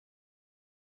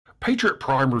Patriot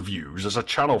Prime Reviews is a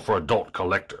channel for adult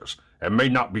collectors and may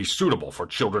not be suitable for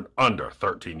children under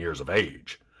 13 years of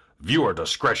age. Viewer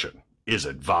discretion is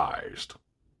advised.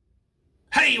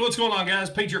 Hey, what's going on,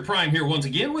 guys? Patriot Prime here once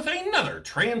again with another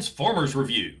Transformers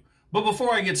review. But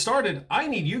before I get started, I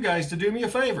need you guys to do me a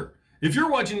favor. If you're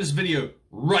watching this video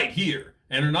right here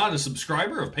and are not a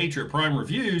subscriber of Patriot Prime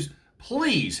Reviews,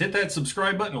 please hit that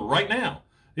subscribe button right now.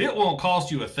 It won't cost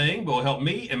you a thing, but will help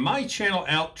me and my channel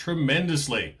out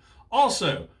tremendously.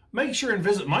 Also, make sure and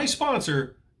visit my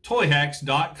sponsor,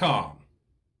 Toyhax.com.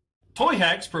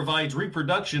 Toyhax provides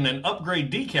reproduction and upgrade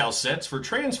decal sets for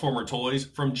Transformer toys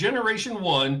from Generation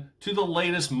 1 to the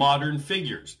latest modern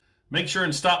figures. Make sure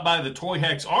and stop by the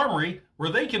Toyhax Armory, where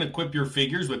they can equip your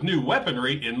figures with new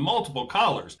weaponry in multiple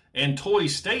colors. And Toy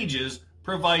Stages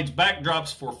provides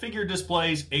backdrops for figure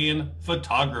displays and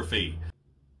photography.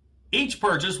 Each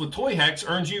purchase with Toyhax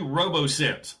earns you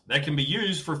RoboCents that can be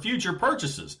used for future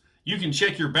purchases. You can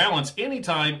check your balance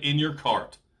anytime in your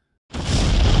cart.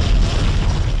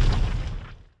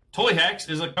 Toyhax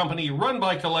is a company run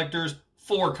by collectors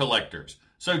for collectors.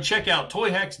 So check out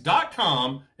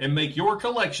Toyhax.com and make your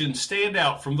collection stand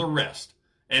out from the rest.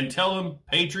 And tell them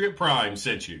Patriot Prime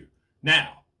sent you.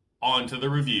 Now, on to the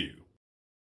review.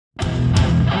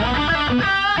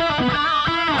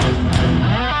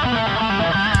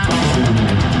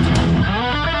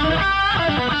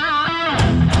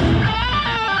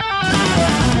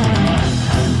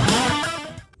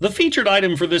 The featured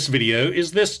item for this video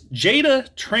is this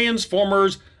Jada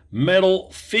Transformers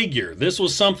metal figure. This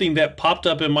was something that popped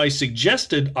up in my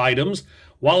suggested items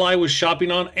while I was shopping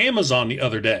on Amazon the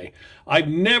other day. I've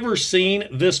never seen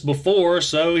this before,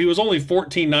 so he was only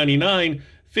 $14.99.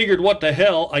 Figured what the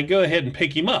hell, I'd go ahead and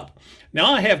pick him up.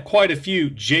 Now I have quite a few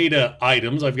Jada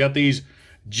items. I've got these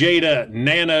Jada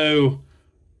Nano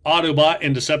Autobot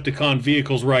and Decepticon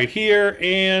vehicles right here,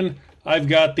 and I've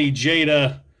got the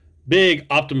Jada big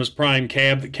Optimus Prime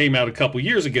cab that came out a couple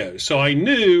years ago. So I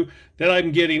knew that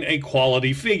I'm getting a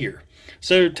quality figure.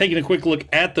 So taking a quick look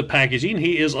at the packaging,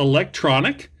 he is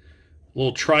electronic.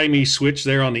 Little try-me switch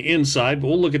there on the inside, but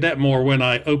we'll look at that more when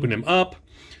I open him up.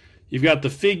 You've got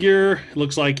the figure,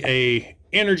 looks like a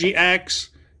energy axe,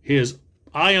 his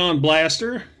ion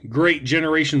blaster, great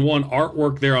Generation 1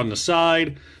 artwork there on the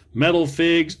side,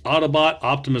 MetalFigs, Autobot,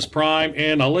 Optimus Prime,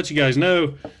 and I'll let you guys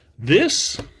know,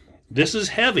 this is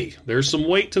heavy. There's some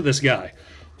weight to this guy.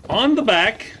 On the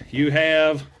back, you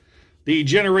have the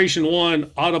Generation 1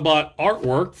 Autobot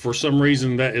artwork. For some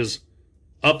reason, that is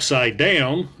upside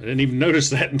down. I didn't even notice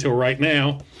that until right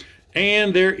now.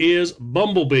 And there is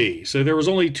Bumblebee. So there was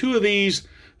only two of these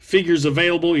figures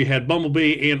available. You had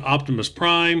Bumblebee and Optimus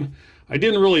Prime. I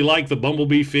didn't really like the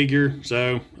Bumblebee figure,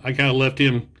 so I kind of left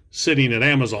him sitting at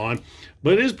Amazon.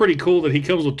 But it is pretty cool that he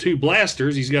comes with two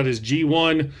blasters. He's got his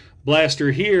G1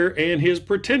 blaster here and his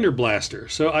Pretender blaster.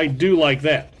 So I do like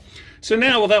that. So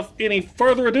now, without any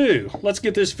further ado, let's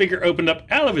get this figure opened up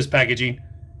out of his packaging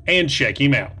and check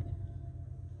him out.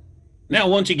 Now,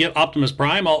 once you get Optimus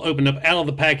Prime all opened up out of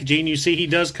the packaging, you see he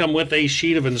does come with a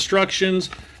sheet of instructions,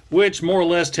 which more or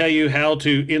less tell you how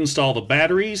to install the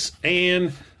batteries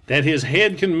and that his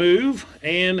head can move,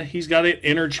 and he's got an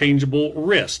interchangeable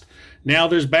wrist. Now,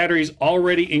 there's batteries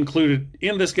already included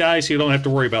in this guy, so you don't have to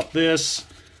worry about this.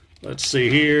 Let's see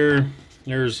here.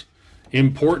 There's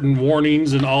important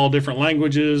warnings in all different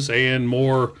languages and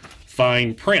more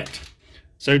fine print.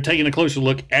 So taking a closer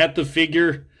look at the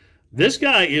figure, this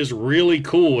guy is really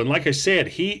cool. And like I said,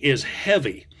 he is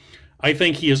heavy. I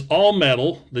think he is all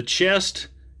metal. The chest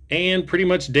and pretty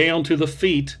much down to the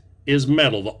feet is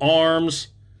metal. The arms,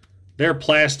 they're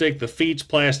plastic. The feet's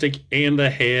plastic. And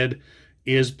the head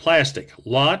is plastic.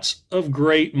 Lots of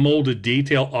great molded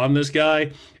detail on this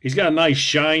guy. He's got a nice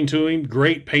shine to him.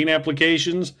 Great paint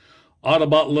applications.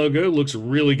 Autobot logo looks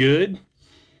really good.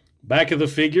 Back of the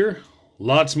figure,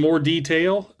 lots more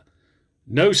detail.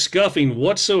 No scuffing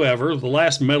whatsoever. The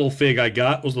last metal fig I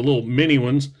got was the little mini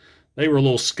ones. They were a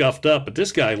little scuffed up, but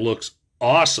this guy looks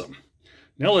awesome.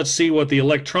 Now let's see what the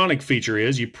electronic feature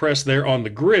is. You press there on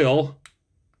the grill.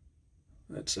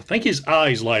 I think his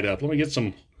eyes light up. Let me get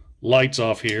some lights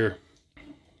off here.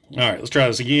 All right, let's try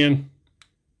this again.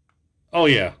 Oh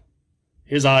yeah,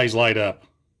 his eyes light up.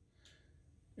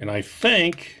 And I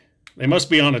think they must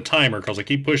be on a timer because I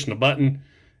keep pushing the button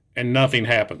and nothing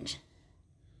happens.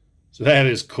 So that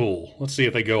is cool. Let's see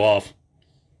if they go off.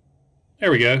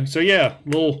 There we go. So yeah,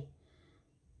 little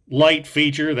light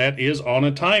feature that is on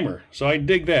a timer. So I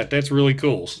dig that. That's really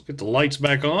cool. So get the lights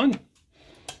back on.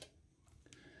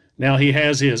 Now he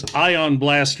has his ion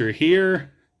blaster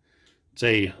here. It's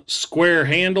a square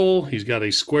handle. He's got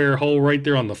a square hole right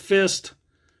there on the fist.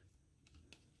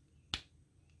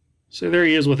 So there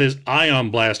he is with his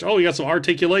ion blaster. Oh, he got some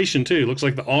articulation too. Looks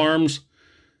like the arms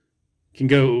can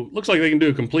go, looks like they can do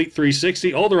a complete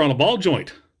 360. Oh, they're on a ball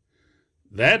joint.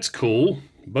 That's cool.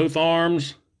 Both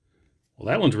arms. Well,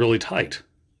 that one's really tight.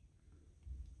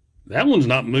 That one's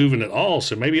not moving at all,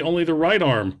 so maybe only the right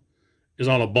arm is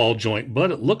on a ball joint,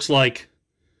 but it looks like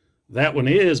that one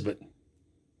is, but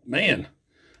man,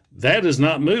 that is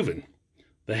not moving.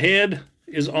 The head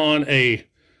is on a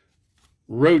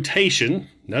rotation.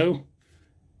 No,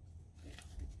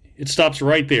 it stops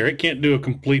right there. It can't do a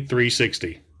complete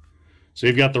 360. So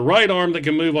you've got the right arm that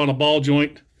can move on a ball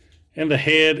joint, and the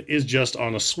head is just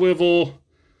on a swivel.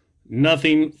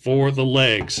 Nothing for the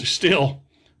legs. Still,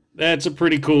 that's a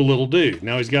pretty cool little dude.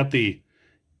 Now he's got the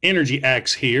energy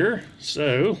axe here.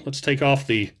 So let's take off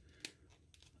the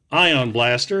ion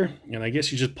blaster, and I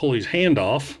guess you just pull his hand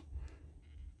off.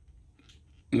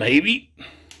 Maybe.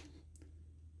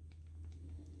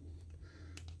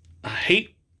 I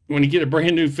hate when you get a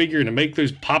brand new figure and to make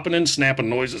those popping and snapping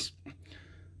noises.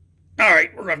 All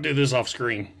right, we're going to do this off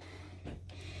screen.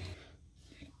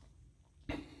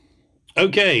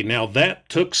 Okay, now that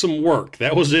took some work.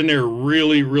 That was in there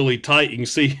really, really tight. You can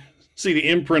see the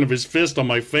imprint of his fist on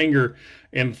my finger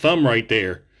and thumb right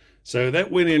there. So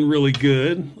that went in really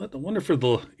good. I wonder if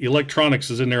the electronics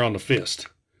is in there on the fist.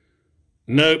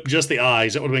 Nope, just the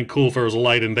eyes. That would have been cool if there was a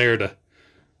light in there to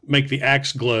make the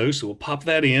axe glow. So we'll pop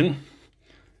that in.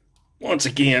 Once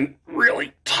again,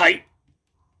 really tight.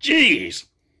 Jeez.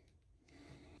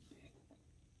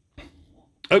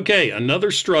 Okay,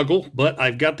 another struggle, but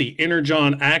I've got the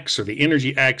Energon axe or the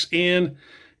energy axe in,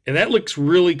 and that looks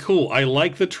really cool. I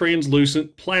like the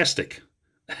translucent plastic.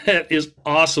 That is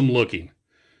awesome looking.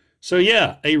 So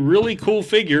yeah, a really cool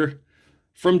figure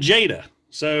from Jada.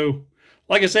 So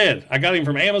like I said, I got him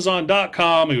from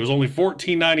Amazon.com. He was only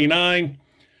 $14.99.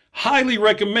 Highly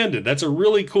recommended. That's a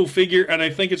really cool figure, and I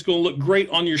think it's going to look great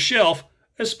on your shelf,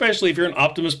 especially if you're an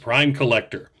Optimus Prime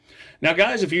collector. Now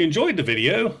guys, if you enjoyed the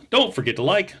video, don't forget to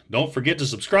like, don't forget to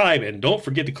subscribe, and don't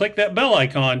forget to click that bell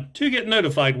icon to get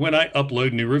notified when I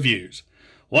upload new reviews.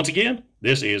 Once again,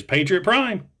 this is Patriot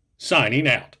Prime, signing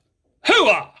out.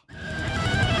 Hooah!